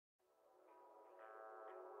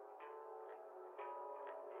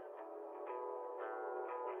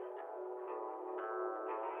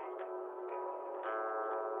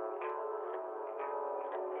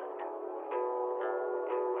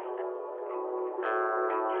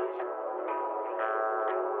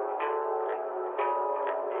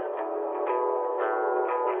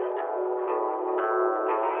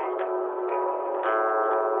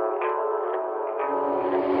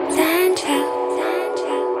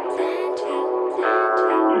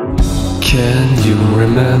Can you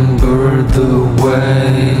remember the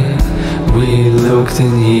way we looked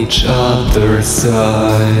in each other's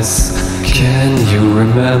eyes? Can you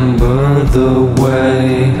remember the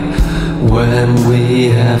way when we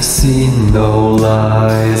have seen no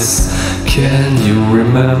lies? Can you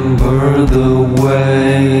remember the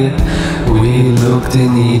way we looked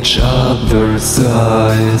in each other's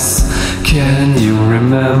eyes? Can you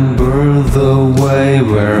remember the way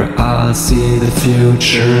where I see the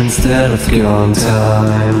future instead of gone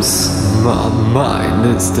times? My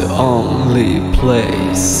mind is the only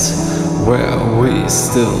place where we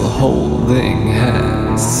still holding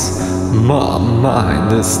hands. My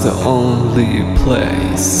mind is the only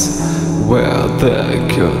place where the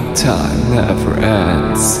good time never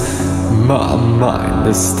ends. My mind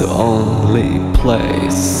is the only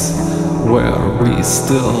place where we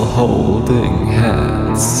still holding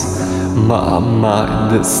hands. My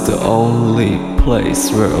mind is the only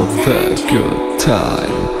place where the good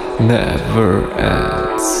time never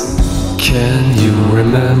ends. Can you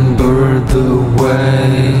remember the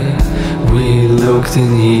way we looked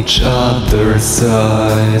in each other's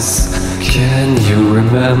eyes? Can you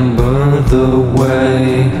remember the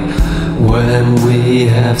way when we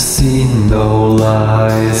have seen no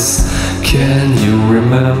lies? Can you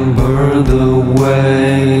remember the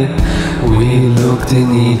way we looked in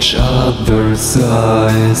each other's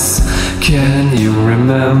eyes? Can you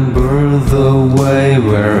remember the way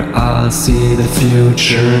where I see the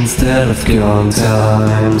future instead of gone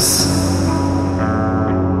times?